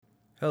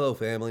Hello,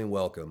 family, and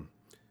welcome.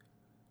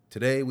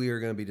 Today, we are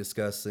going to be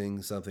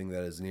discussing something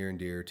that is near and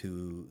dear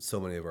to so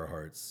many of our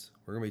hearts.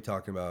 We're going to be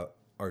talking about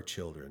our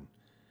children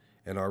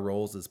and our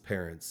roles as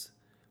parents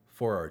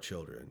for our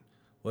children.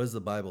 What does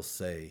the Bible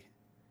say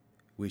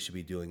we should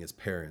be doing as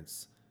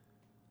parents?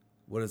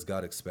 What does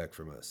God expect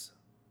from us?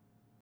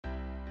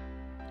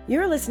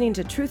 You're listening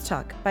to Truth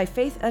Talk by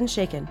Faith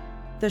Unshaken,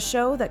 the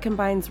show that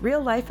combines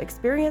real-life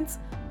experience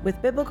with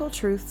biblical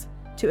truths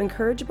to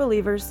encourage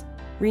believers,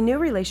 renew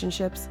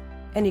relationships,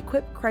 and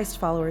equip Christ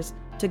followers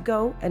to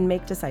go and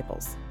make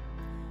disciples.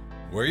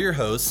 We're your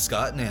hosts,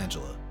 Scott and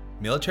Angela,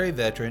 military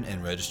veteran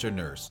and registered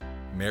nurse,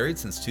 married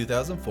since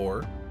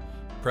 2004,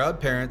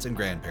 proud parents and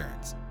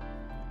grandparents.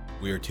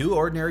 We are two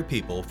ordinary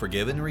people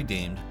forgiven and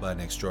redeemed by an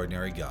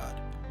extraordinary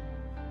God.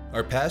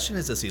 Our passion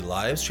is to see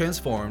lives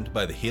transformed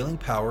by the healing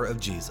power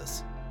of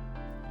Jesus.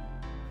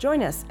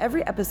 Join us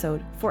every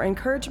episode for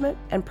encouragement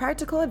and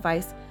practical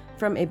advice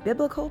from a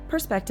biblical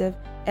perspective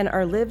and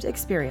our lived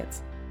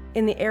experience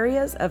in the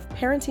areas of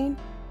parenting,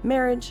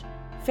 marriage,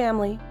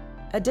 family,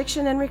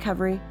 addiction and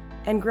recovery,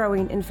 and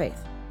growing in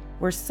faith.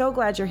 We're so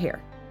glad you're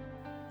here.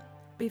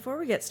 Before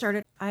we get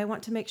started, I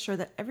want to make sure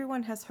that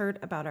everyone has heard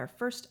about our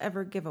first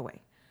ever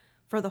giveaway.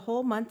 For the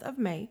whole month of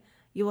May,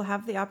 you will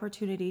have the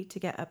opportunity to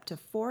get up to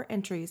 4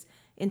 entries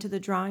into the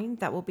drawing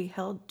that will be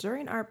held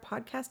during our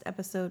podcast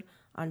episode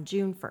on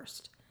June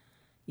 1st.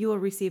 You will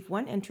receive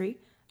 1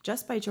 entry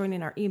just by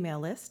joining our email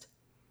list,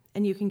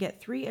 and you can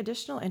get 3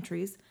 additional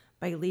entries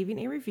by leaving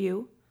a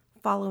review,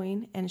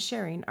 following, and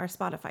sharing our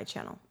Spotify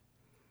channel.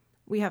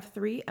 We have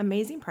 3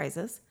 amazing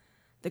prizes.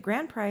 The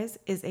grand prize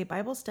is a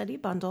Bible study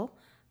bundle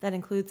that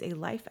includes a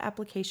life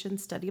application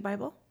study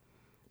Bible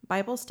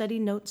study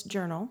notes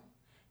journal,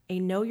 a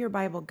Know Your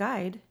Bible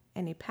guide,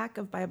 and a pack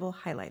of Bible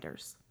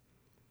highlighters.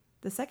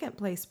 The second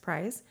place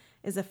prize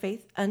is a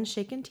Faith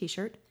Unshaken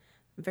t-shirt,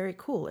 very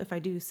cool if I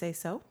do say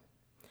so.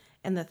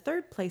 And the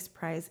third place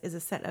prize is a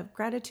set of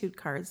gratitude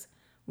cards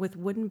with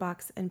wooden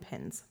box and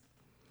pins.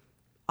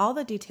 All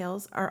the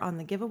details are on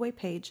the giveaway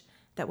page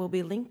that will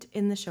be linked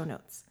in the show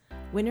notes.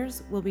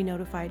 Winners will be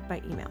notified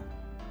by email.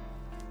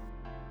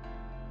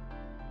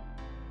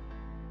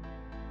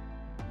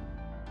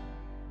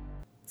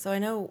 So I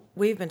know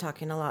we've been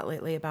talking a lot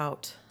lately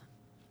about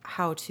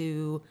how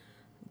to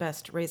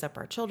best raise up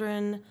our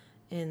children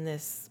in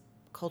this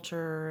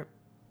culture,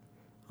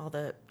 all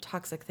the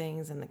toxic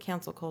things and the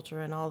cancel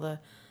culture and all the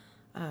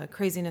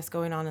craziness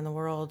going on in the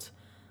world.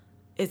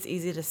 It's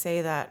easy to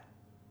say that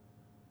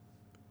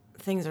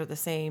things are the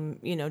same,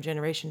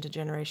 generation to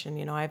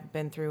generation. I've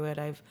been through it.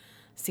 I've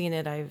seen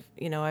it.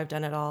 I've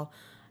done it all.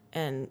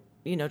 And,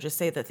 just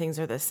say that things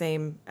are the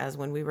same as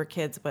when we were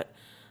kids. But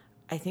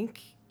I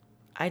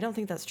don't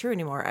think that's true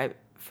anymore.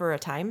 For a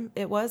time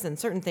it was, and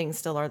certain things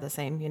still are the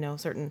same,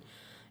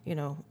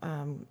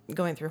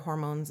 going through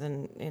hormones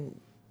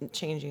and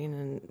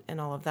changing and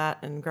all of that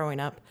and growing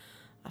up,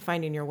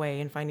 finding your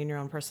way and finding your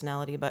own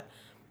personality. But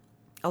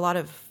a lot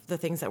of the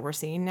things that we're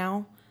seeing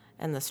now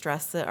and the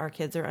stress that our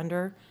kids are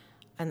under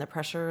and the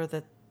pressure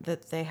that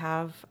they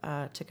have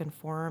to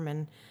conform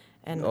and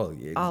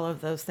all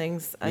of those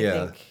things, I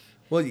think,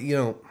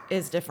 well,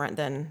 is different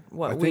than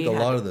what I we think a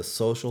had. lot of the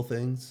social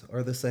things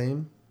are the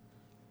same.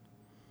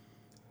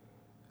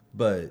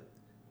 But,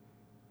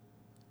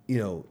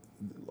 you're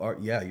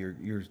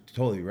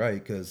totally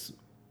right, because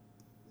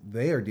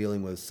they are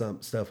dealing with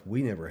some stuff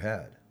we never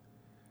had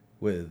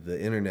with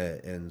the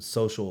internet and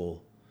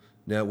social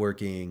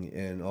networking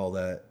and all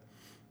that.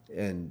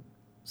 And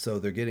so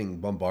they're getting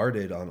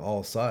bombarded on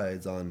all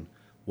sides on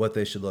what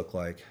they should look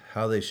like,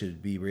 how they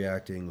should be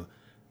reacting,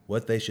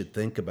 what they should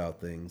think about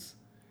things.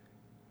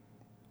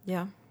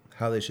 Yeah.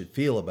 How they should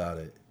feel about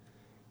it.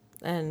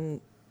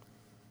 And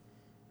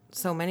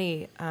so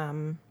many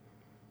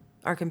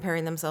are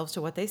comparing themselves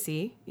to what they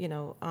see,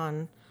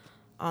 on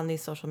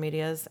these social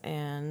medias,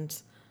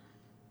 and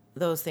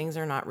those things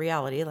are not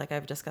reality, like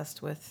I've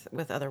discussed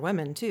with other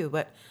women too.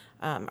 But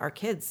our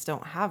kids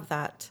don't have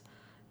that,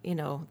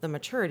 the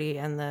maturity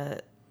and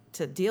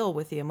to deal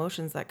with the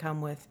emotions that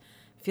come with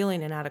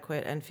feeling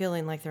inadequate and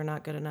feeling like they're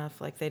not good enough,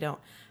 like they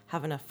don't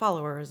have enough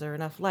followers or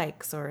enough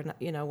likes or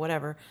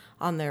whatever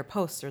on their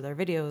posts or their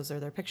videos or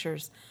their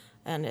pictures.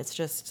 And it's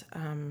just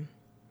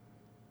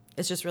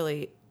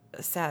really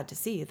sad to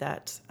see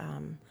that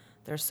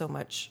there's so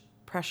much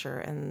pressure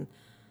and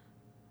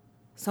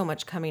so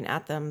much coming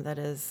at them that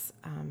is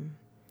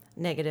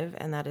negative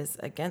and that is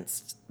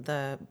against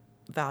the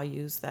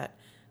values that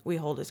we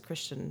hold as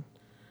Christian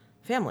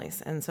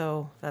families. And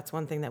so that's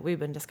one thing that we've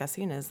been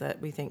discussing, is that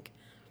we think,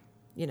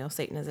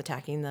 Satan is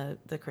attacking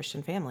the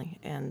Christian family.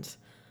 And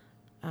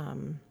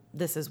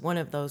this is one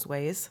of those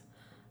ways,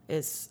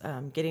 is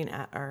getting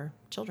at our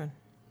children.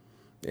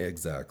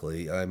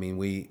 Exactly. I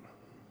mean,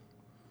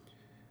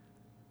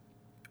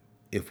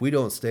 if we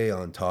don't stay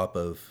on top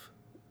of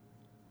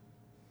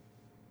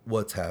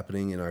what's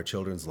happening in our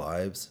children's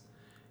lives,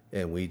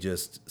 and we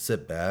just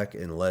sit back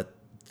and let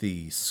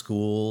the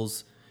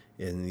schools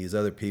and these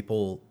other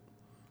people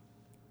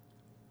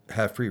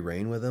have free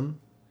reign with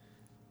them,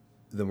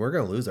 then we're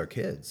going to lose our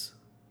kids.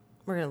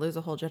 We're going to lose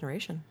a whole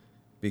generation.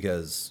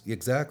 Because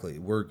exactly,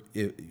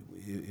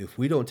 if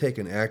we don't take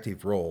an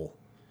active role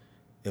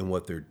in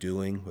what they're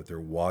doing, what they're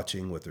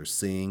watching, what they're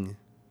seeing,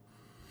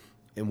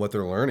 and what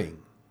they're learning,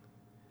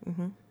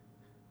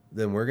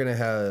 then we're going to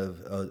have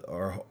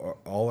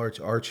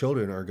our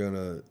children are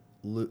going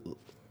to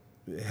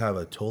have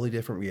a totally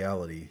different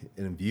reality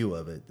and view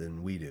of it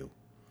than we do.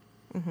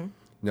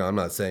 Now, I'm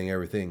not saying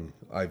everything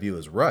I view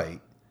is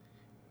right,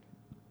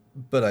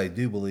 but I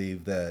do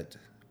believe that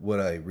what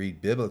I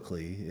read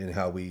biblically and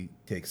how we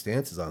take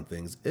stances on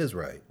things is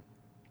right.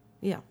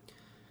 Yeah.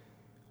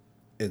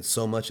 And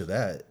so much of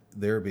that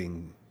they're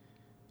being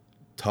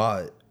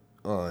taught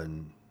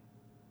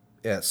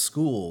at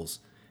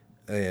schools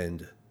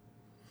and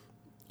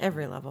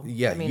every level.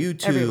 Yeah,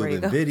 YouTube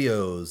and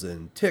videos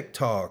and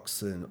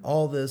TikToks and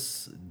all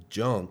this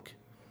junk,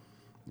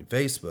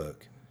 Facebook,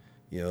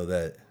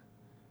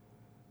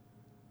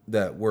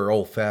 that we're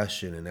old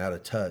fashioned and out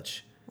of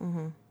touch.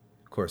 Of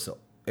course,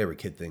 every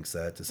kid thinks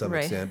that to some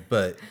extent,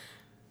 but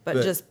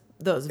just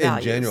those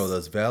values. In general,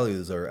 those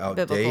values are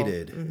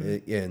outdated,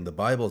 and the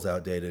Bible's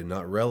outdated and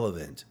not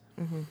relevant,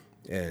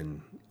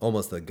 and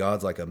almost that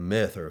God's like a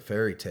myth or a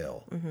fairy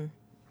tale.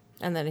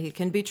 And that he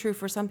can be true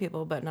for some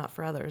people, but not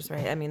for others,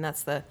 right? I mean,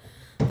 that's the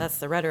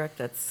rhetoric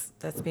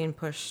that's being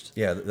pushed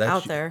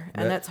out there,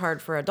 and that's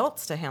hard for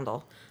adults to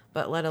handle,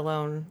 but let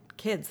alone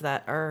kids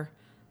that are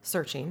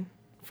searching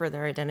for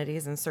their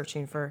identities and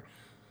searching for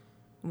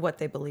what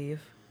they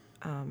believe.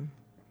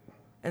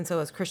 And so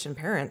as Christian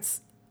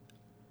parents,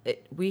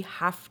 we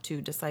have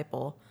to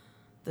disciple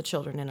the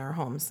children in our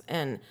homes.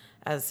 And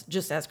as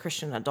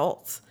Christian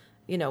adults,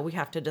 we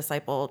have to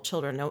disciple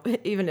children,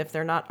 even if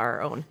they're not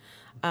our own.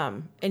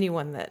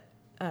 Anyone that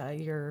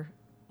you're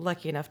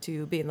lucky enough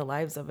to be in the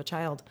lives of a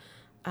child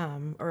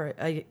or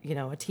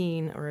a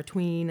teen or a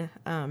tween,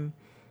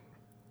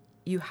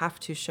 you have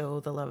to show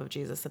the love of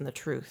Jesus and the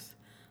truth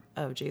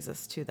of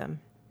Jesus to them.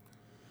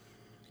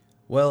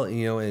 Well,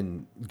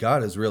 and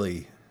God has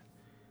really,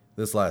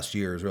 this last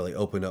year has really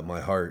opened up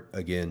my heart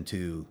again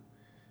to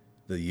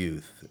the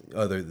youth,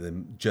 other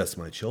than just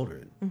my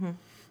children.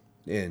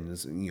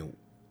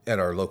 And, at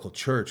our local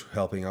church,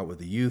 helping out with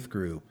the youth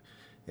group,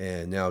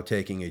 and now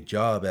taking a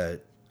job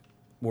at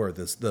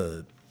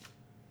the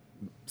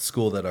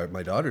school that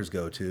my daughters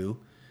go to,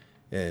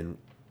 and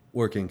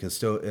working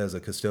as a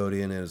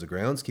custodian and as a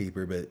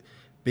groundskeeper, but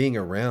being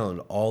around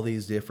all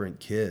these different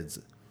kids.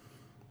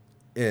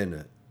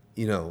 And,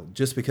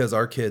 just because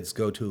our kids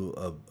go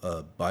to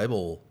a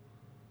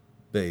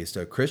Bible-based,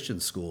 a Christian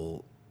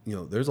school,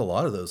 there's a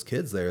lot of those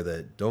kids there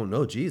that don't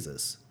know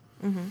Jesus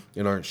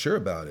and aren't sure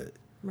about it.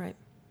 Right.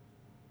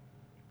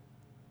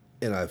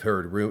 And I've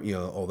heard,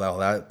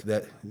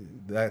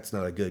 that's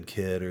not a good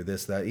kid or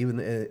this, that, even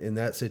in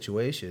that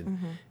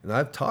situation. And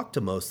I've talked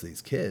to most of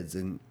these kids,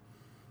 and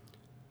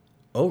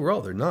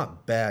overall, they're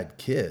not bad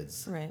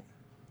kids. Right.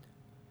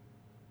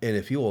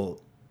 And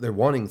they're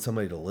wanting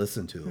somebody to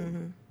listen to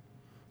them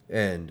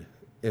and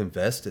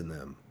invest in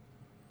them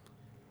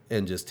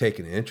and just take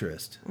an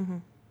interest.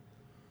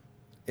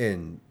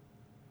 And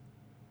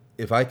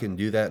if I can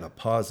do that in a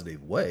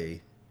positive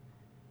way,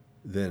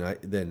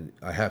 then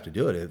I have to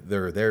do it. If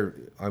they're there,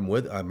 I'm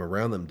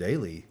around them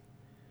daily.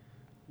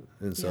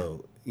 And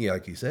so,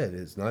 like you said,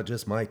 it's not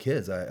just my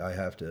kids. I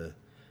have to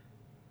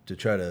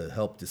try to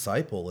help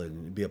disciple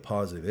and be a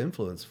positive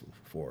influence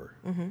for.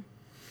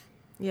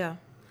 Yeah.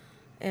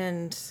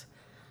 And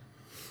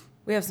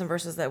we have some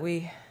verses that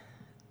we,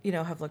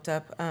 have looked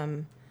up.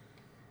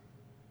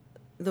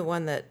 The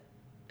one that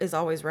is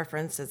always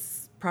referenced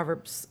is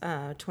Proverbs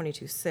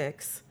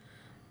 22:6.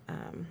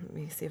 Let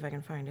me see if I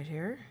can find it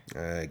here.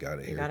 I got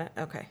it here. You got it?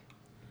 Okay.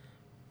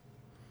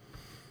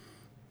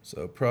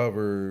 So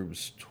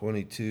Proverbs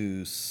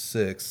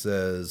 22:6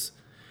 says,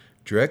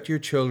 "Direct your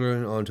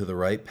children onto the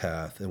right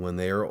path, and when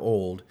they are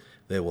old,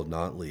 they will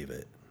not leave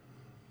it."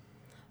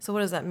 So what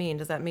does that mean?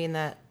 Does that mean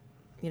that,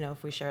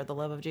 if we share the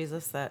love of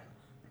Jesus, that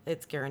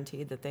it's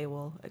guaranteed that they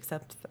will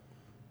accept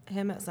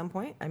him at some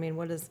point? I mean,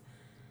 what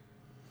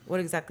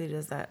exactly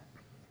does that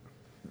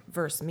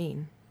verse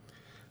mean?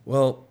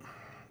 Well,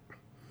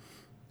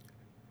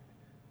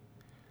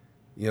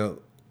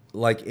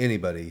 like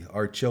anybody,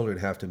 our children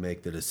have to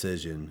make the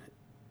decision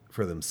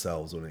for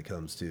themselves when it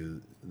comes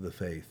to the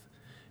faith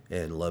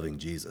and loving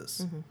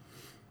Jesus.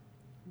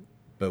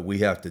 But we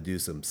have to do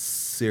some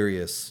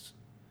serious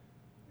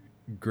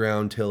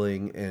ground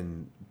tilling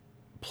and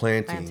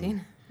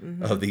planting.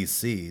 Of these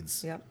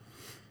seeds. Yep.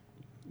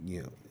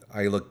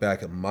 I look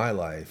back at my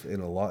life,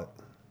 and a lot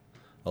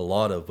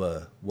of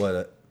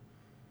what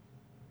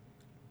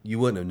you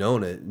wouldn't have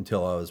known it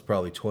until I was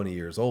probably 20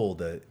 years old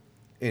that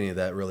any of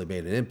that really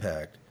made an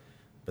impact.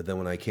 But then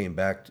when I came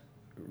back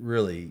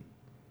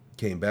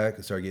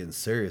and started getting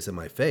serious in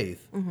my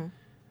faith,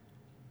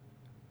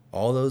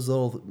 all those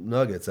little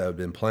nuggets that had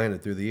been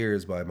planted through the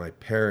years by my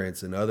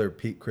parents and other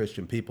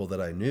Christian people that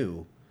I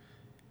knew,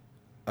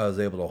 I was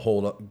able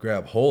to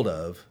grab hold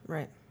of,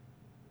 right,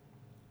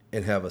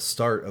 and have a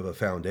start of a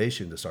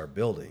foundation to start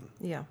building.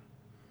 Yeah,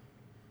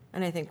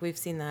 and I think we've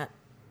seen that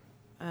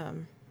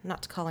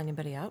not to call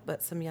anybody out,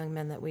 but some young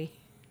men that we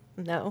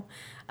know,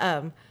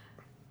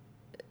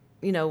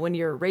 when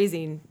you're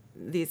raising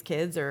these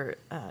kids, or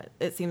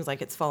it seems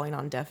like it's falling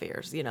on deaf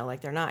ears,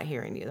 like they're not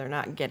hearing you, they're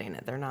not getting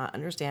it, they're not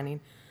understanding.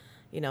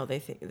 They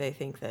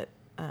think that,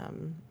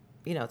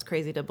 it's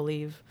crazy to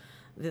believe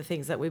the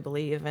things that we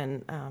believe,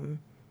 and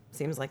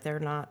seems like they're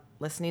not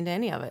listening to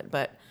any of it.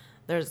 But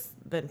there's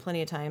been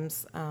plenty of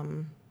times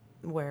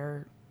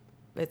where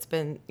it's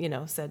been,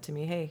 said to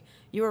me, hey,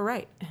 you were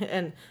right.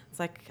 And it's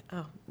like,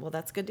 oh, well,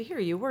 that's good to hear.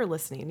 You were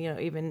listening,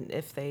 even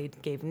if they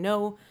gave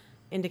no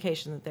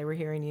indication that they were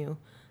hearing you.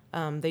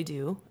 They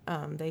do.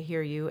 They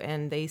hear you,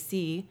 and they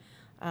see,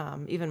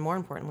 even more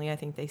importantly, I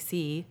think they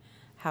see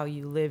how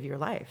you live your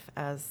life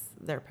as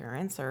their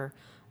parents, or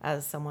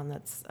as someone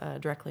that's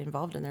directly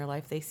involved in their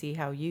life. They see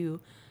how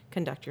you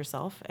conduct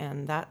yourself,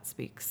 and that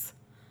speaks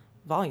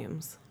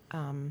volumes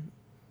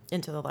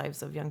into the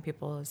lives of young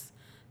people, as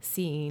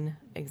seeing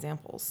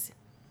examples.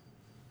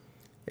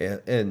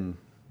 And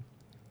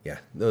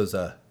those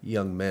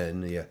young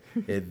men,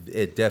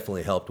 it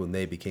definitely helped when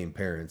they became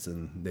parents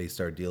and they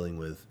started dealing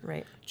with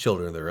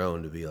children of their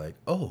own, to be like,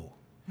 oh,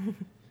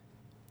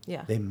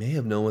 yeah, they may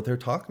have known what they're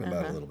talking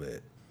about a little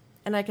bit.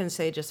 And I can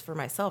say, just for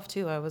myself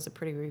too, I was a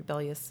pretty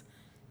rebellious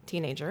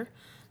teenager,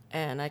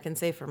 and I can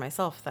say for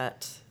myself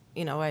that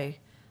I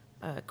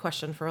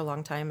questioned for a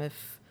long time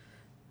if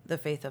the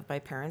faith of my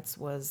parents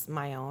was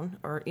my own,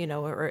 or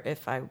or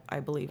if I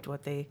believed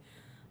what they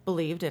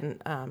believed. And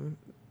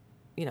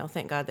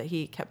thank God that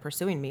he kept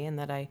pursuing me, and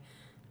that I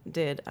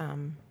did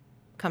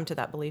come to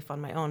that belief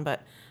on my own.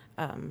 But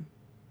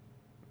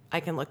I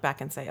can look back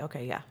and say,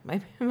 okay, yeah,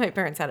 my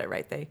parents had it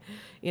right. They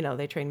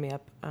they trained me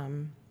up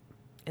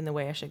in the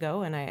way I should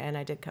go, and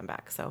I did come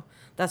back. So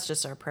that's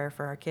just our prayer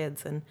for our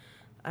kids. And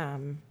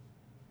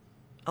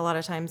a lot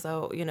of times,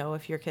 though,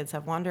 if your kids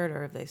have wandered,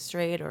 or if they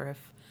strayed, or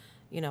if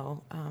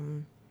you're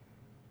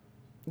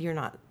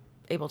not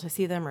able to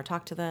see them or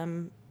talk to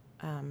them,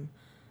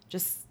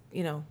 just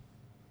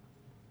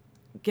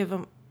give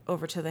them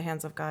over to the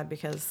hands of God,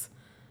 because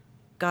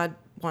God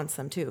wants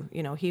them too.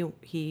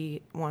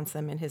 He wants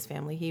them in his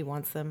family. He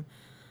wants them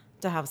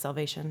to have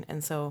salvation.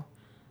 And so,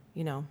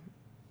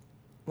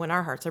 when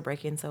our hearts are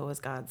breaking, so is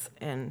God's.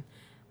 And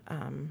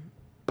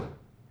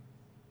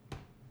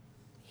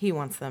he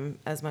wants them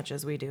as much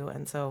as we do,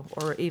 and so,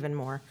 or even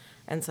more.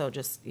 And so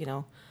just,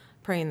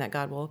 praying that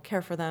God will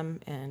care for them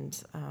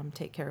and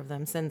take care of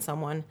them, send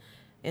someone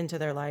into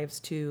their lives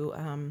to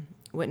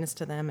witness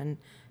to them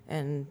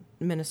and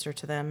minister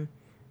to them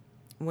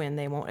when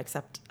they won't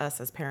accept us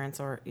as parents,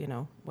 or,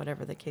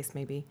 whatever the case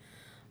may be.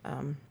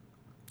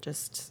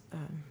 Just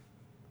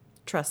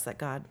trust that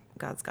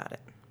God's got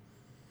it.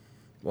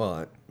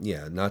 Well,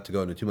 not to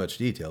go into too much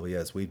detail, but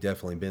yes, we've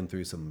definitely been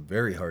through some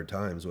very hard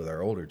times with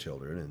our older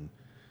children,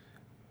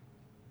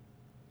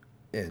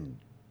 and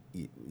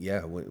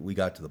we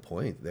got to the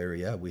point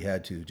there, we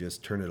had to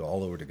just turn it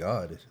all over to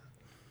God,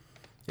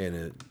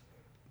 and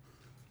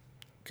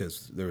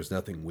because there was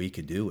nothing we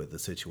could do with the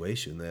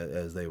situation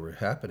as they were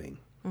happening.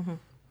 Mm-hmm.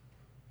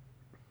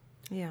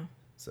 Yeah.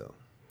 So,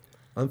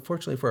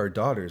 unfortunately for our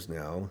daughters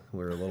now,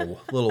 we're a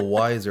little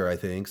wiser, I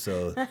think.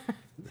 So,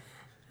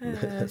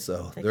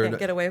 so they can't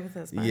get away with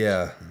this.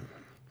 Yeah.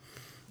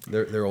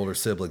 Their older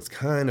siblings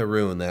kind of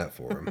ruined that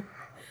for them.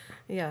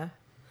 Yeah.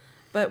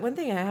 But one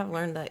thing I have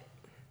learned, that,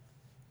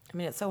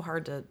 it's so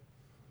hard to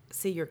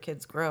see your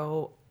kids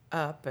grow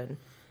up, and,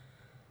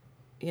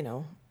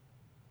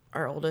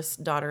 our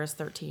oldest daughter is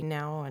 13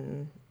 now,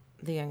 and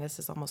the youngest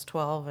is almost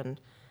 12, and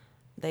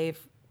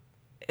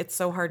it's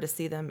so hard to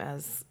see them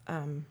as,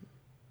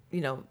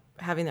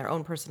 having their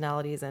own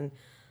personalities, and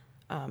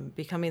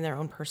becoming their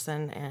own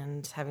person,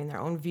 and having their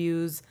own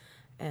views,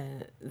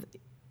 and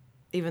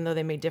even though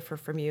they may differ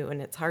from you,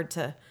 and it's hard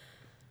to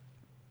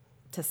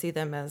see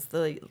them as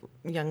the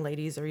young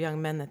ladies or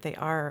young men that they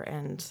are,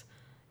 and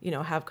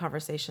have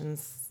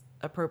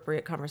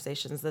appropriate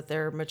conversations that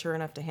they're mature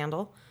enough to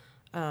handle.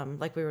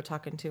 Like we were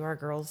talking to our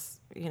girls,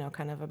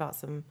 kind of about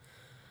some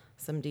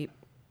deep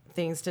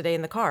things today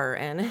in the car,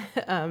 and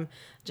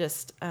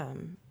just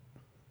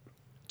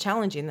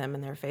challenging them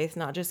in their faith,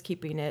 not just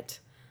keeping it,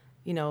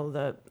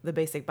 the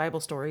basic Bible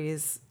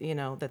stories,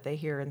 that they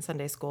hear in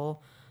Sunday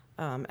school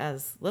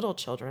as little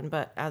children,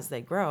 but as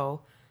they grow,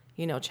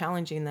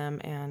 challenging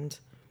them and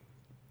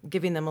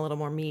giving them a little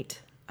more meat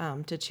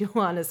to chew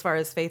on as far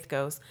as faith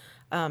goes,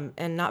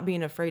 and not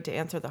being afraid to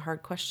answer the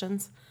hard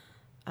questions,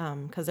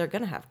 because they're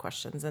going to have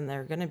questions, and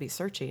they're going to be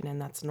searching,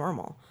 and that's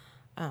normal.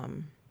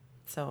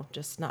 So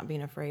just not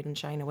being afraid and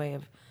shying away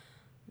of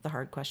the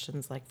hard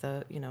questions, like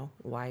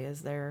why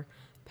is there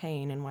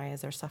pain, and why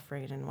is there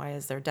suffering, and why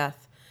is there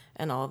death,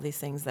 and all of these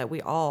things that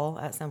we all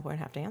at some point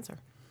have to answer.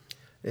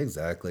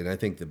 Exactly. And I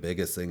think the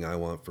biggest thing I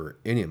want for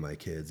any of my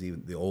kids,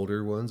 even the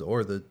older ones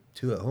or the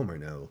two at home right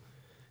now,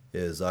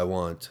 is I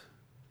want,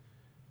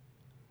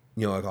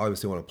 I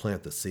obviously want to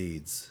plant the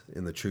seeds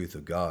in the truth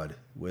of God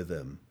with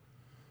them,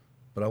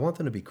 but I want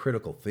them to be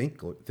critical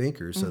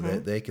thinkers, so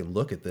that they can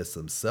look at this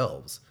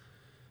themselves.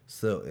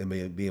 So,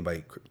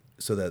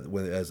 so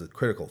that as a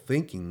critical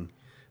thinking,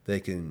 they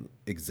can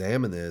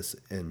examine this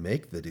and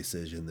make the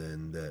decision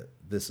then that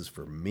this is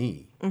for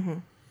me.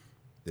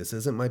 This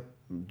isn't my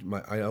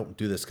I don't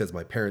do this because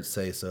my parents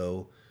say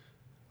so.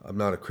 I'm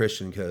not a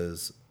Christian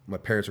because my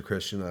parents are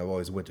Christian. I've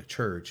always went to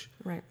church.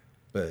 Right.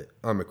 But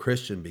I'm a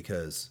Christian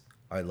because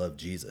I love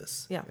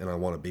Jesus. Yeah. And I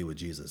want to be with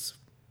Jesus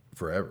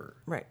forever.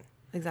 Right.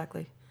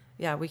 Exactly.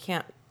 Yeah, we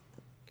can't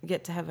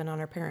get to heaven on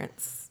our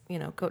parents',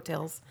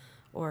 coattails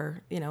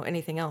or,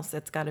 anything else.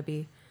 It's got to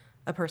be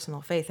a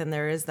personal faith. And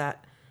there is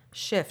that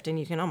shift, and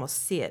you can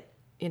almost see it,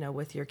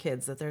 with your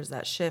kids, that there's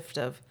that shift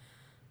of,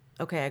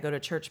 okay, I go to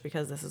church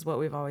because this is what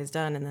we've always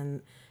done.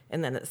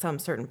 And then at some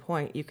certain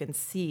point you can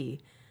see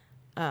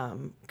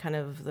kind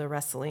of the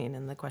wrestling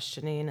and the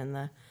questioning and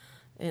the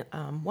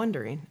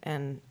wondering,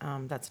 and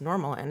that's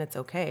normal and it's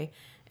okay.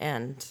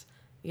 And,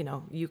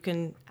 you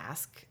can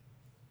ask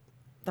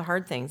the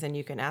hard things, and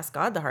you can ask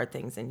God the hard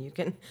things, and you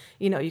can,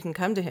 you can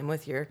come to him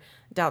with your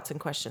doubts and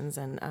questions,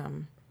 and,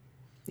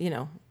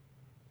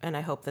 and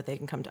I hope that they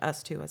can come to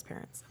us too as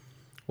parents.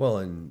 Well,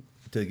 and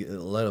to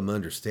let them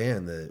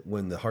understand that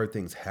when the hard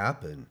things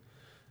happen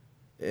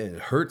and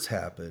hurts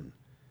happen,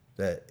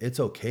 that it's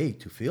okay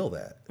to feel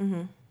that.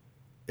 And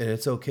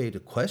it's okay to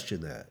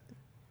question that.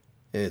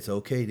 And it's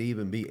okay to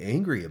even be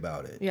angry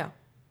about it. Yeah.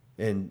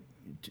 And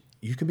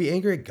you can be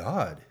angry at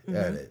God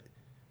at it,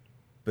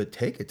 but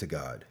take it to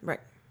God. Right.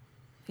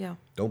 Yeah.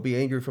 Don't be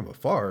angry from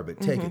afar, but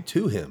take it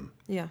to him.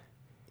 Yeah.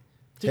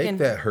 Take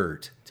that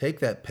hurt, take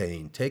that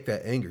pain, take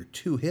that anger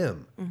to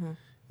him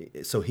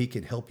so he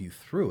can help you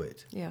through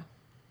it. Yeah.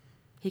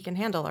 He can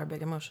handle our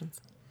big emotions.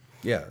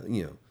 Yeah.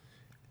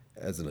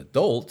 As an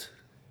adult,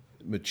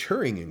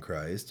 maturing in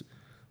Christ,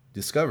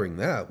 discovering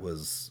that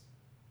was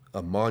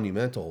a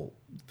monumental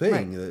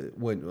thing. That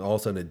when all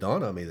of a sudden it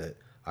dawned on me that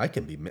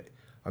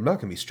I'm not going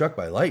to be struck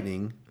by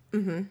lightning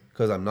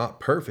because I'm not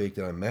perfect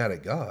and I'm mad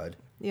at God.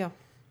 Yeah.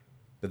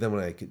 But then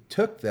when I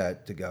took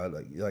that to God,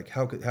 like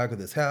how could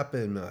this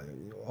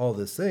happen? All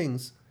these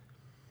things,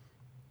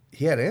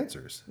 he had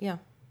answers. Yeah.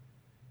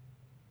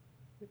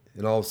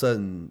 And all of a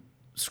sudden,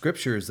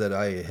 scriptures that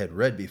I had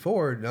read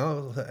before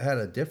now had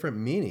a different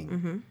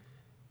meaning.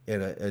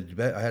 And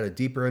I had a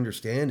deeper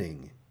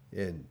understanding.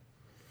 And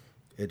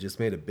it just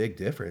made a big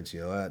difference,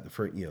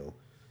 for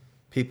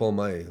people in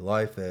my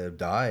life that have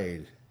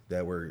died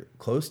that were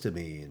close to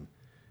me and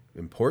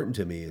important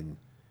to me, and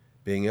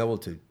being able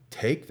to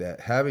take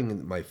that,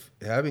 having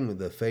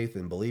the faith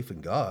and belief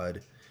in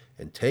God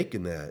and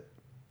taking that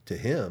to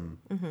him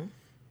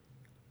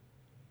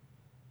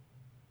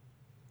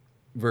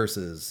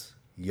versus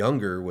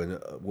younger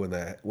when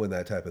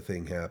that type of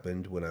thing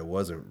happened, when I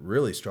wasn't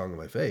really strong in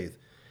my faith,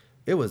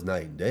 it was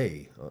night and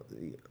day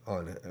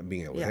on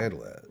being able to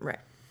handle that. Right.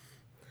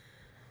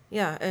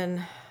 Yeah, and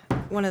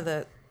one of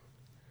the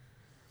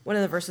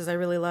verses I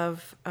really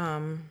love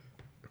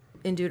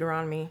in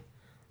Deuteronomy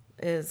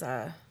is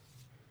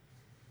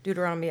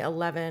Deuteronomy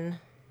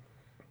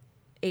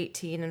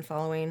 11:18 and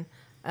following.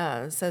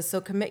 Says,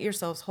 "So commit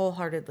yourselves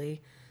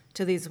wholeheartedly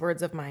to these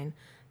words of mine.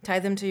 Tie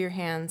them to your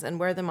hands and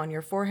wear them on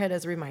your forehead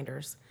as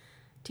reminders.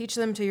 Teach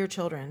them to your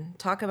children.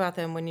 Talk about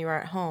them when you are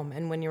at home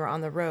and when you are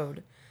on the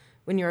road,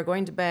 when you are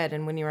going to bed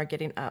and when you are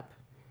getting up.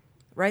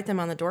 Write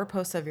them on the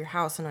doorposts of your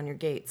house and on your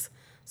gates,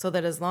 so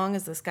that as long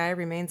as the sky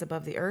remains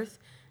above the earth,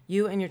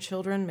 you and your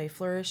children may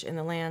flourish in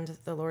the land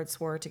the Lord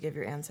swore to give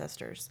your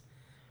ancestors."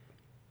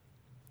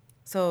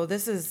 So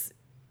this is,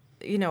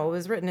 it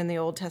was written in the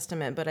Old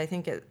Testament, but I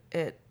think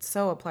it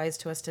so applies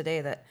to us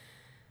today that,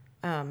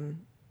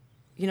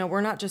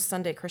 we're not just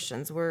Sunday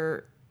Christians.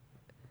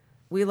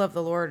 We love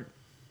the Lord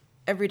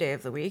every day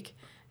of the week,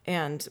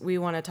 and we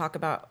want to talk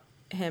about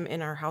him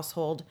in our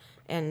household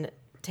and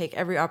take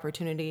every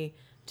opportunity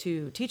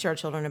to teach our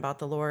children about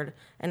the Lord.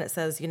 And it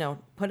says,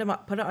 put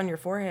it on your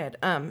forehead.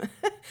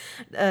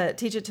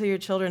 Teach it to your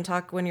children.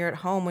 Talk when you're at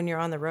home, when you're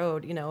on the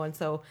road, and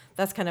so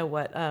that's kind of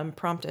what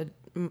prompted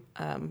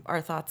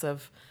our thoughts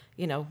of,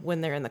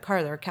 when they're in the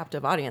car, they're a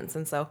captive audience.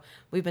 And so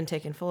we've been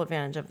taking full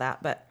advantage of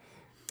that. But,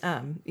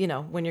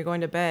 when you're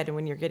going to bed and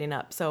when you're getting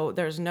up. So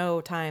there's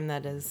no time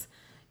that is,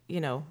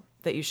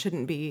 that you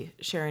shouldn't be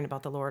sharing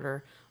about the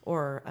Lord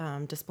or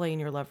displaying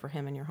your love for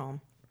him in your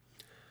home.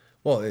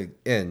 Well,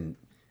 and,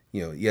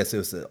 yes, it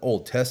was the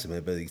Old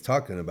Testament, but he's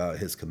talking about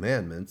his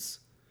commandments,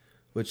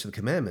 which the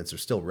commandments are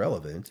still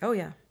relevant. Oh,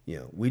 yeah.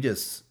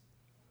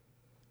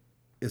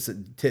 It's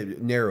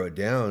to narrow it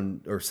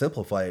down or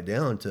simplify it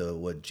down to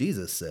what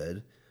Jesus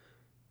said.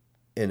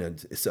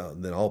 And so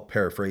then I'll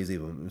paraphrase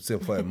even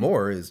simplify it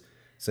more is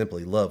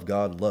simply love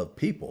God, love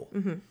people.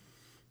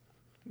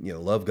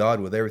 Love God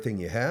with everything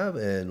you have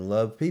and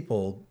love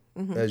people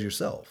as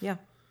yourself. Yeah.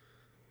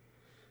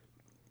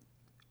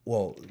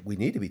 Well, we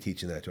need to be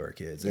teaching that to our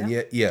kids. And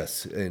yet,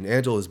 yes, and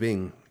Angela is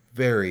being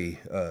very,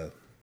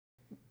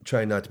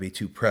 trying not to be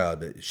too proud,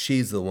 but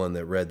she's the one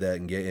that read that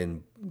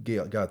and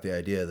got the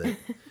idea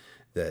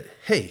that,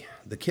 hey,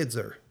 the kids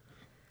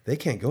they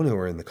can't go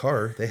nowhere in the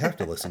car. They have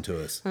to listen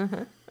to us.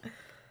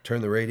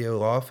 Turn the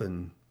radio off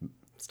and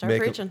start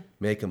preaching.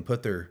 Make them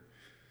put their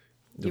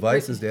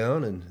devices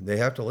down, and they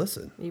have to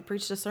listen. You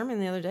preached a sermon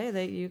the other day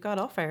that you got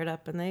all fired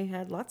up, and they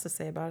had lots to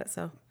say about it.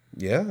 So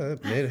Yeah,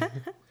 it made it.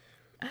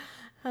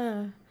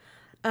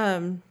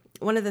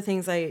 one of the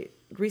things I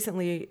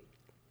recently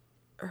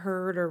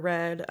heard or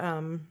read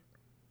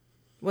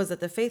was that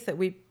the faith that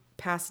we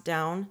pass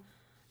down,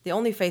 the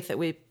only faith that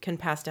we can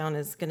pass down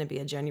is going to be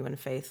a genuine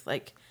faith.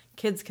 Like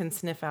kids can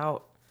sniff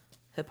out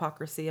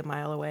hypocrisy a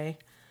mile away.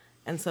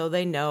 And so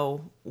they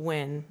know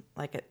when,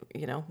 like,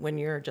 when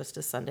you're just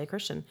a Sunday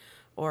Christian,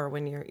 or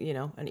when you're,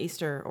 an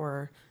Easter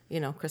or,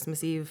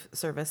 Christmas Eve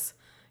service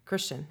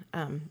Christian.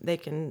 They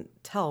can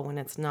tell when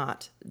it's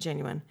not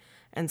genuine.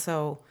 And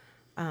so,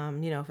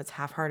 if it's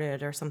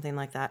half-hearted or something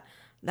like that,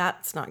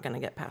 that's not going to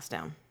get passed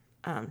down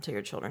to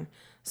your children.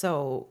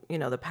 So,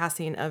 the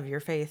passing of your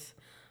faith,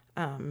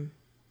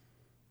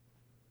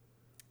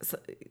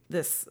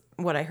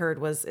 what I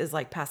heard is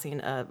like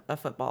passing a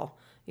football.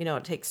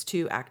 It takes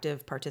two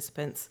active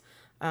participants.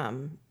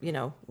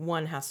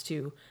 One has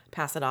to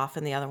pass it off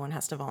and the other one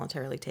has to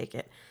voluntarily take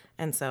it.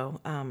 And so,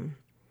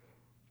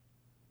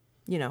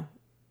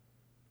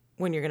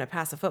 when you're going to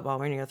pass a football,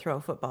 when you're going to throw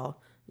a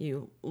football,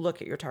 you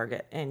look at your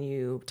target and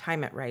you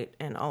time it right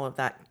and all of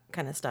that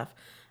kind of stuff.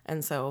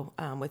 And so,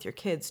 with your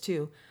kids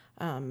too,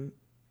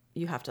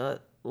 you have to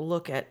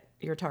look at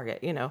your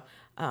target,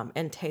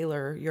 and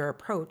tailor your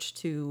approach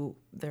to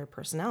their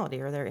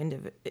personality or their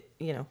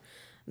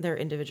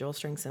individual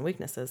strengths and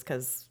weaknesses,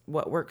 because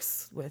what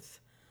works with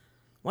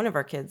one of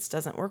our kids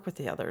doesn't work with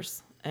the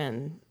others.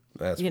 And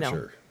that's for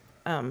sure.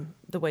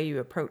 The way you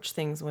approach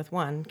things with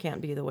one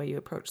can't be the way you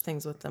approach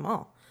things with them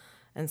all.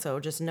 And so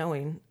just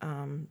knowing,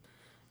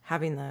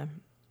 having the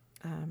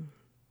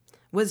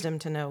wisdom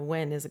to know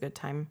when is a good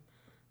time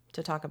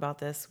to talk about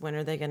this, when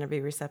are they going to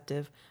be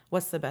receptive,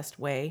 what's the best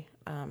way.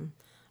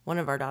 One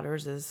of our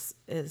daughters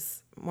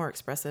is more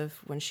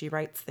expressive when she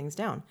writes things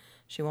down.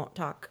 She won't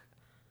talk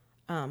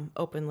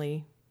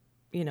openly,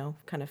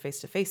 kind of face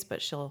to face,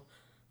 but she'll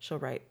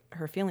write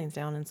her feelings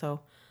down. And so,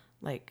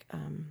 like,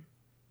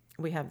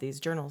 we have these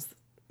journals,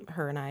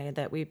 her and I,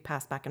 that we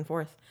pass back and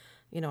forth.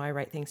 I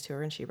write things to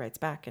her and she writes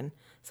back. And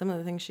some of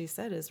the things she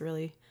said is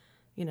really,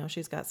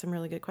 she's got some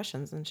really good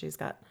questions and she's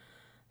got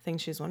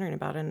things she's wondering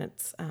about. And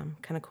it's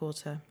kind of cool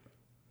to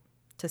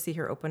see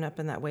her open up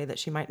in that way that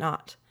she might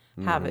not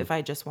have if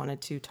I just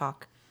wanted to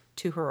talk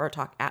to her or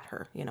talk at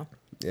her,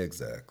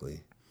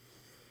 Exactly.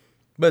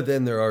 But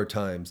then there are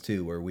times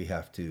too where we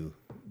have to,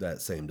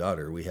 that same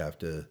daughter, we have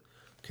to,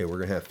 okay, we're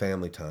going to have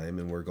family time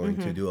and we're going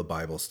to do a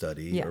Bible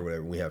study or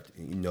whatever. We have to,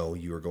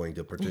 you are going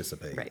to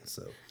participate. Right.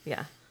 So,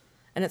 yeah.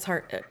 And it's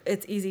hard.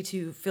 It's easy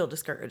to feel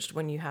discouraged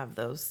when you have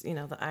those,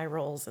 the eye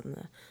rolls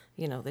and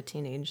the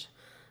teenage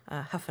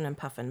huffing and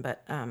puffing.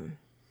 But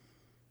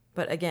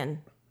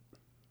again,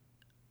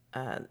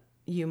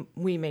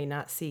 we may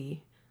not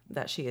see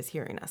that she is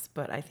hearing us,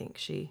 but I think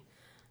she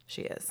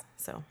is.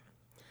 So,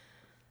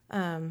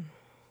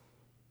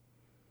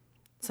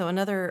 so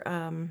another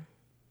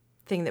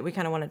thing that we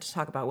kind of wanted to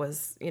talk about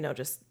was,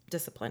 just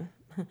discipline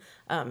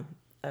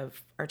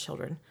of our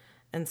children.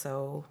 And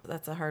so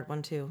that's a hard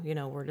one too.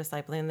 We're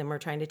discipling them, we're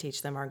trying to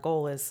teach them. Our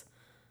goal is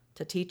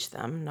to teach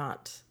them,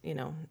 not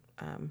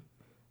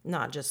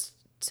just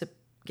to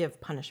give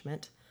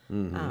punishment.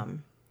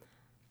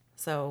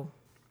 So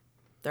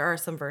there are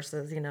some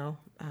verses,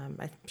 I'm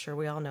sure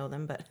we all know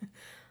them, but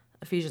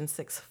Ephesians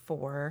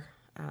 6:4,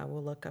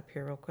 we'll look up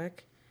here real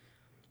quick.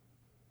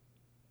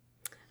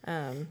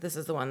 This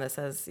is the one that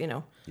says,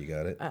 You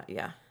got it?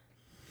 Yeah.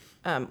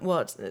 Well,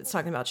 it's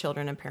talking about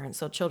children and parents.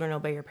 So children,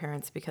 obey your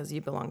parents because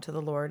you belong to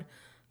the Lord,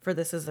 for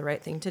this is the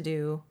right thing to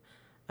do.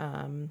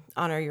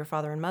 Honor your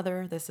father and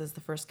mother. This is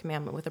the first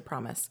commandment with a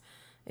promise.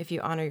 If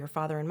you honor your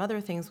father and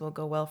mother, things will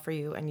go well for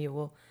you and you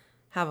will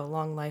have a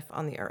long life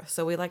on the earth.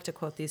 So we like to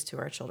quote these to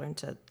our children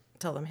to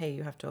tell them, hey,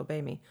 you have to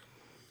obey me.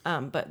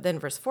 But then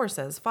verse 4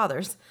 says,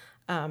 fathers,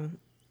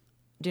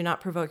 do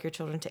not provoke your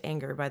children to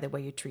anger by the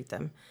way you treat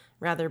them.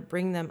 Rather,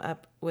 bring them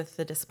up with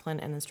the discipline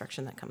and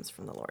instruction that comes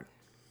from the Lord.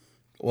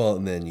 Well,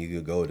 and then you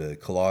could go to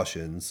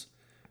Colossians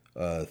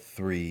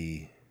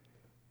 3:20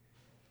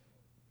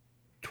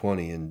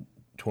 and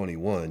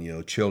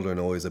 21. Children,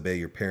 always obey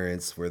your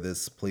parents, for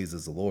this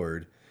pleases the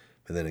Lord.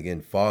 But then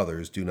again,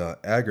 fathers, do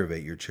not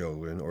aggravate your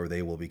children, or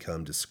they will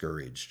become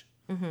discouraged.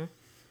 Mm-hmm.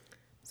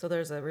 So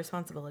there's a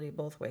responsibility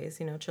both ways.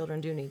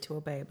 Children do need to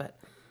obey, but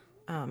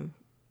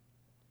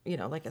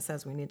like it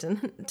says, we need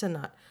to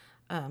not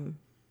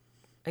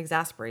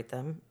exasperate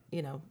them,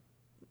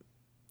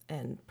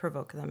 and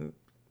provoke them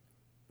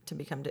to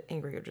become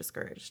angry or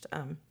discouraged.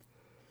 And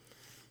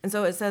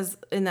so it says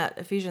in that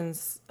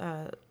Ephesians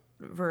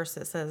verse,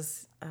 it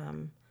says,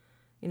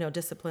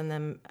 discipline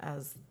them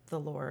as the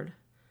Lord.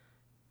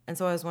 And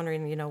so I was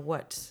wondering,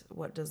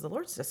 what does the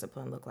Lord's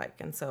discipline look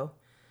like? And so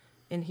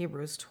in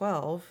Hebrews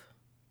 12,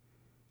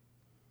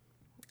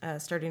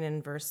 starting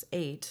in verse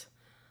 8,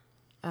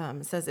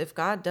 it says, if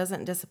God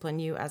doesn't discipline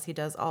you as he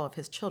does all of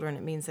his children,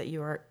 it means that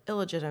you are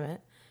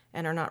illegitimate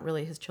and are not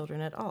really his children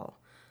at all.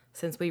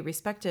 Since we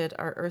respected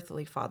our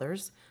earthly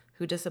fathers,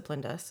 who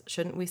disciplined us,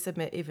 shouldn't we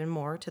submit even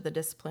more to the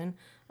discipline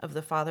of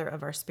the Father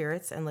of our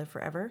spirits and live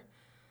forever?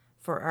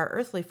 For our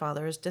earthly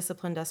fathers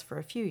disciplined us for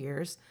a few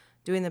years,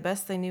 doing the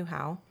best they knew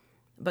how,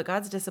 but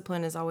God's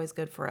discipline is always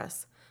good for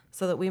us,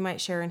 so that we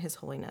might share in his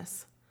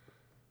holiness.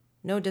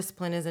 No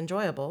discipline is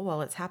enjoyable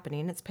while it's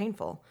happening, it's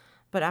painful,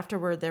 but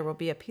afterward there will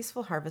be a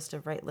peaceful harvest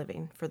of right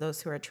living for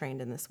those who are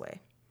trained in this way.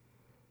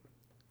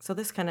 So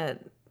this kind of,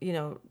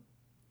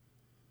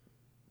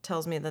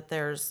 tells me that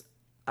there's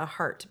a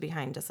heart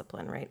behind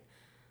discipline, right?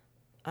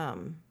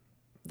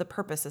 The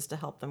purpose is to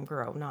help them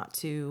grow, not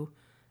to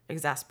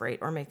exasperate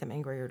or make them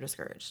angry or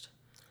discouraged.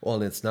 Well,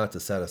 and it's not to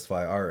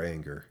satisfy our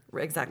anger.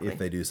 Exactly. If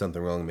they do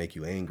something wrong and make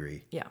you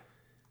angry. Yeah.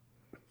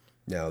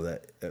 Now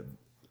that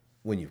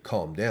when you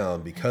calm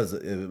down, because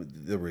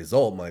the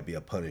result might be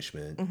a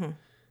punishment,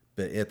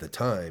 but at the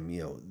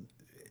time,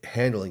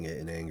 handling it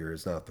in anger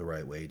is not the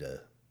right way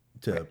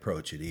to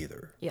approach it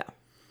either. Yeah.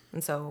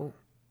 And so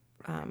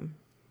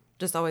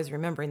just always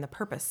remembering the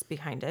purpose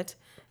behind it.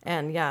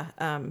 And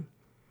our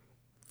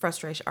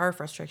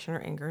frustration or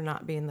anger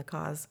not being the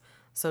cause.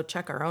 So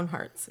check our own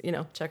hearts,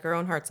 check our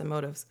own hearts and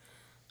motives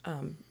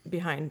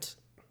behind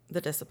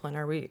the discipline.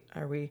 Are we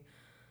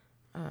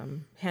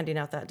handing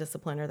out that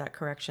discipline or that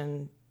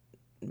correction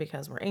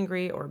because we're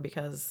angry or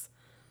because,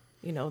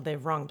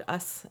 they've wronged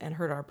us and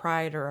hurt our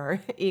pride or our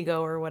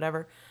ego or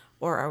whatever?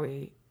 Or are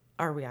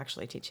we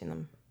actually teaching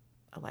them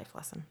a life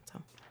lesson?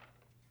 So,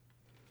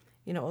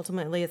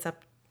 ultimately it's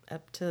up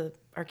to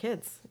our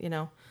kids,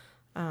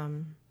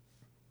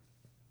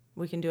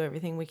 we can do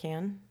everything we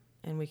can,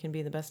 and we can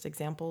be the best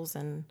examples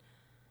and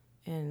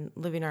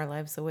living our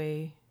lives the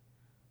way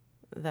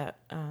that,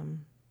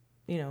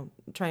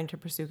 trying to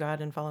pursue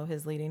God and follow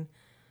his leading,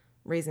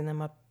 raising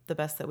them up the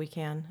best that we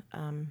can.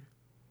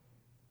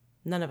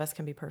 None of us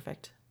can be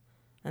perfect.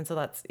 And so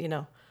that's,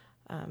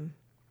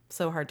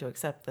 so hard to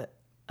accept that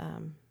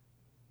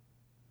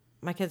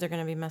my kids are going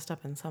to be messed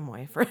up in some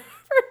way for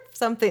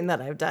something that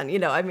I've done.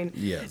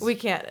 Yes. We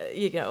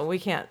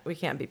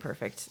can't be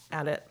perfect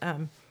at it.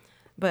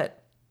 But,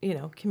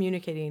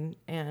 communicating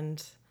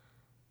and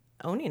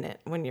owning it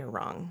when you're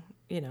wrong,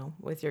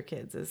 with your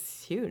kids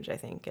is huge. I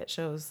think it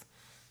shows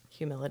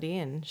humility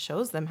and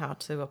shows them how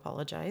to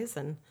apologize.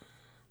 And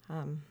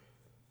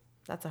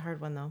that's a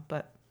hard one, though.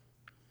 But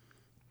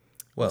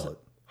well,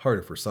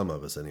 harder for some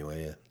of us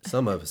anyway. Yeah.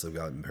 Some of us have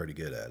gotten pretty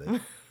good at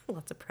it.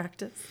 Lots of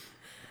practice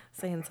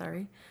saying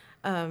sorry.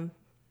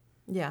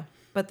 Yeah,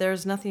 but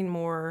there's nothing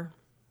more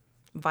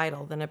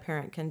vital than a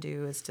parent can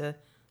do is to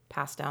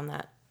pass down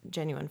that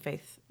genuine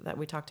faith that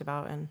we talked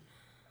about and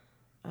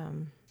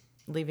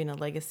leaving a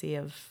legacy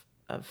of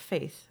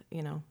faith,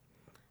 in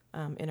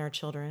our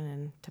children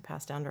and to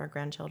pass down to our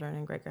grandchildren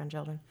and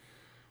great-grandchildren.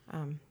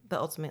 But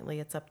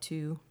ultimately it's up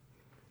to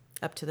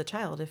the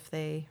child if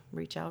they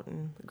reach out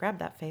and grab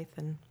that faith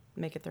and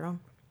make it their own.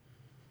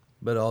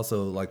 But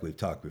also, like we've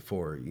talked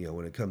before,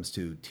 when it comes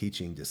to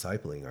teaching,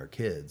 discipling our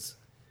kids,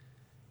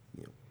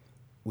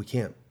 we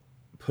can't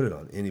put it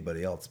on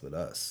anybody else but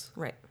us.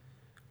 Right.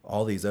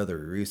 All these other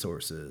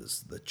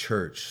resources, the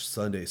church,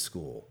 Sunday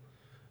school,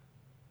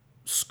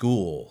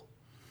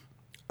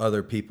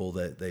 other people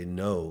that they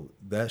know,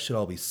 that should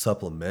all be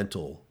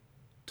supplemental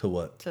to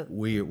what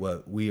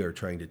we are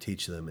trying to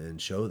teach them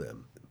and show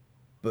them.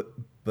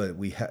 But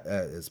we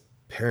as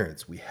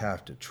parents, we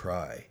have to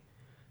try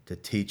to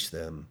teach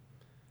them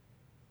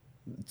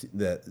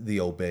that the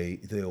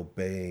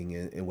obeying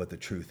and what the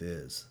truth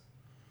is.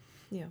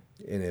 Yeah.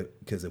 And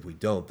because if we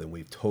don't, then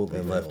we've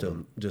totally left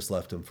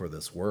them for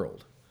this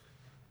world.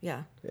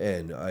 Yeah.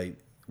 And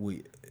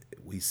we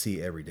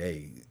see every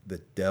day the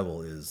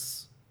devil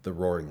is the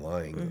roaring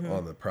lion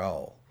on the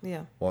prowl.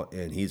 Yeah.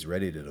 And he's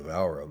ready to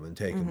devour them and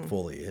take them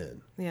fully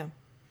in. Yeah.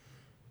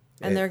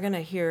 And they're going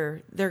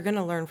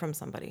to learn from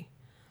somebody.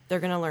 They're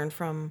going to learn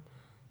from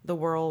the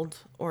world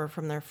or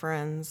from their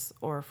friends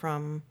or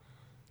from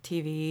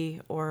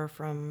TV or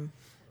from,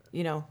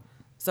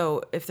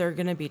 so if they're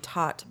going to be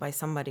taught by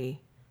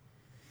somebody,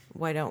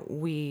 why don't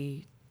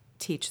we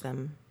teach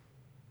them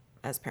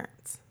as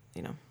parents,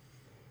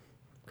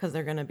 because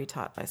they're going to be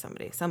taught by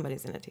somebody.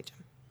 Somebody's going to teach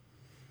them.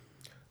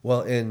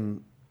 Well,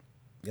 and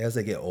as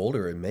they get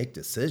older and make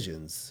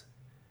decisions,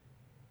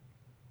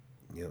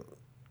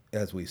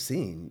 as we've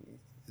seen,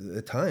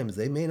 at times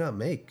they may not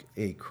make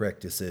a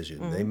correct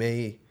decision. They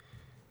may,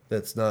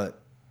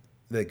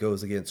 that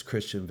goes against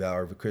Christian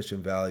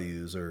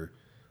values or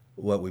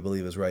what we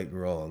believe is right and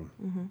wrong.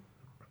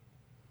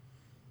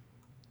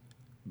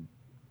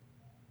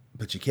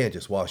 But you can't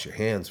just wash your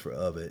hands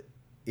of it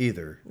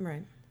either.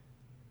 Right.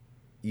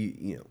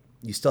 You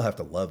still have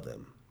to love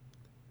them.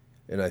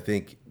 And I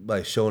think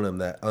by showing them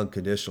that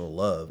unconditional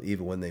love,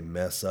 even when they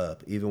mess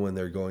up, even when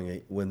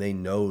they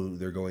know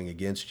they're going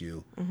against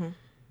you,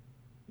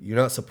 you're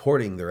not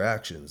supporting their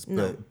actions,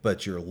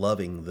 but you're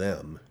loving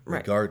them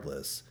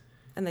regardless.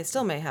 And they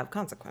still may have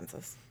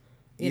consequences,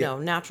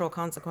 natural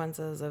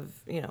consequences of,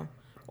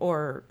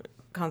 or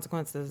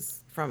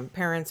consequences from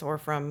parents or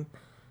from,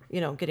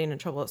 getting in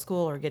trouble at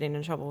school or getting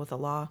in trouble with the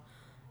law.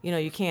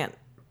 You can't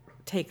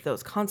take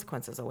those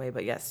consequences away,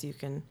 but yes, you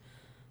can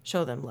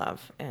show them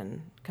love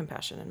and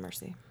compassion and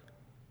mercy.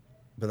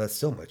 But that's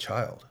still my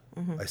child.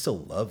 I still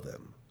love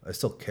them. I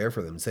still care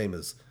for them, same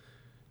as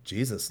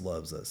Jesus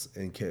loves us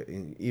and care,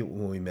 and even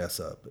when we mess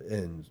up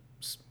and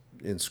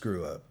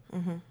screw up.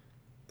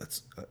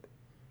 That's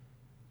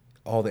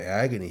all the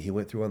agony he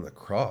went through on the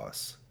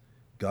cross.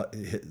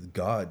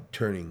 God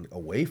turning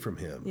away from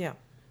him. Yeah.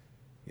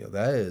 You know,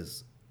 that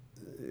is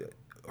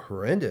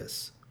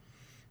horrendous.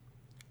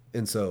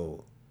 And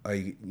so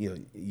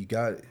you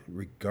got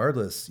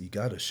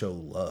to show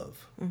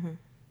love,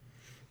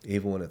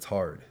 even when it's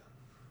hard.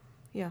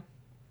 Yeah.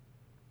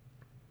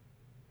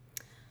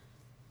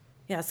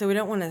 Yeah. So we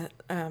don't want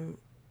to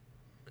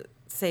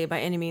say by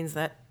any means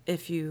that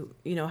if you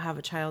have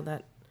a child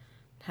that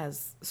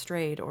has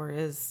strayed or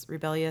is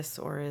rebellious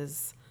or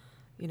is,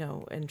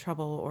 in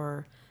trouble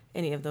or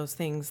any of those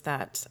things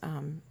that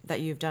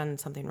you've done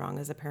something wrong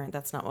as a parent.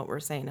 That's not what we're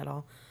saying at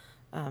all.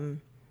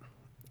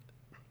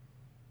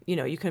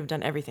 You could have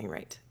done everything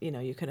right.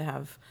 You could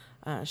have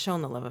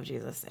shown the love of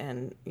Jesus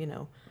and,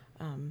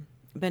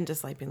 been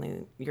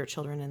discipling your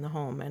children in the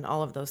home and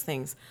all of those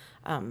things.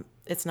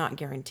 It's not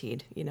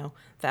guaranteed. The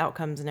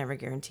outcome's never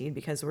guaranteed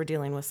because we're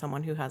dealing with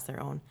someone who has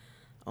their own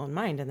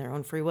mind and their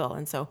own free will.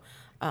 And so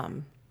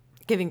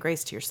giving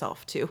grace to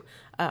yourself too,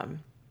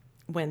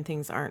 when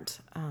things aren't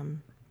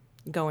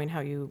going how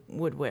you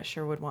would wish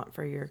or would want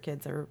for your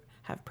kids or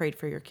have prayed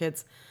for your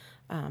kids.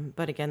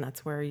 But again,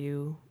 that's where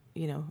you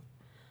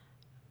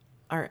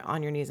are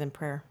on your knees in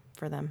prayer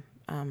for them,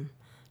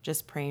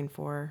 just praying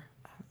for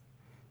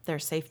their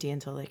safety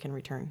until they can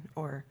return,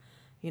 or,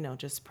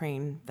 just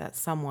praying that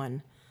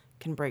someone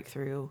can break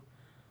through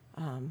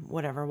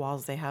whatever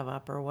walls they have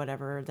up or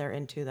whatever they're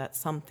into, that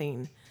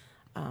something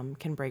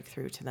can break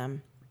through to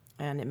them.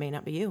 And it may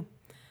not be you.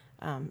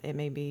 It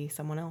may be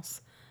someone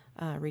else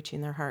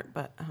reaching their heart,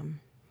 but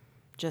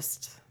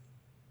just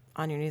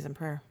on your knees in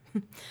prayer.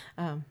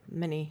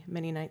 Many,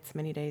 many nights,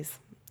 many days.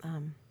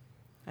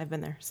 I've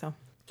been there, so.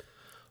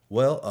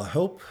 Well, I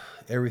hope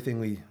everything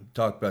we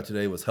talked about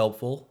today was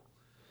helpful.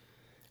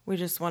 We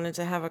just wanted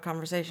to have a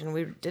conversation.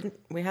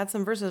 We had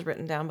some verses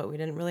written down, but we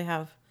didn't really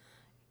have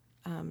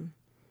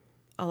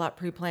a lot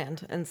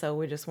pre-planned. And so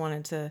we just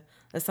wanted to,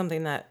 that's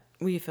something that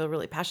we feel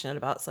really passionate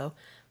about. So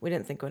we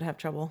didn't think we'd have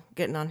trouble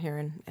getting on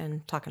here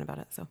and talking about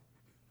it. So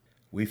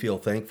we feel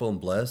thankful and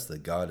blessed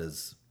that God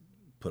has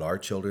put our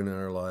children in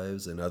our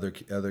lives and other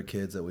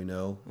kids that we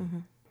know,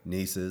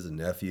 nieces and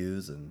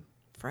nephews and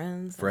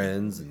friends.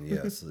 And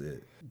yes,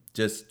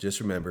 just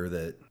remember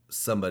that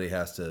somebody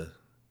has to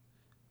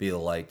be the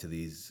light to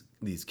these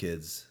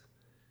kids.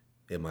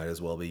 It might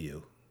as well be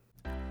you.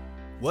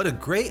 What a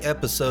great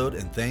episode,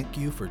 and thank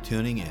you for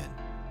tuning in.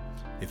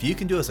 If you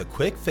can do us a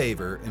quick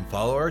favor and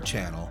follow our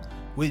channel,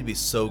 we'd be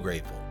so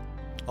grateful.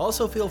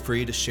 Also, feel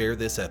free to share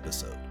this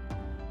episode.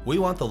 We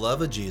want the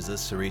love of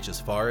Jesus to reach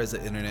as far as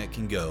the internet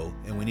can go,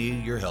 and we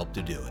need your help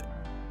to do it.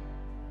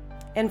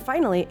 And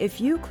finally, if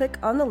you click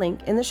on the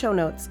link in the show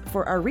notes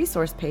for our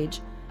resource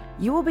page,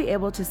 you will be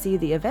able to see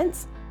the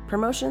events,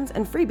 promotions,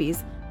 and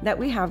freebies that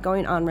we have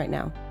going on right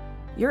now.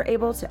 You're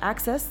able to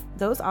access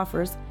those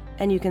offers,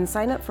 and you can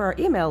sign up for our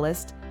email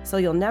list so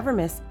you'll never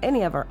miss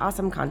any of our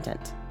awesome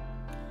content.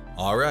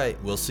 All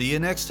right, we'll see you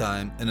next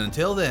time, and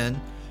until then,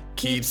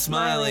 keep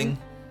smiling.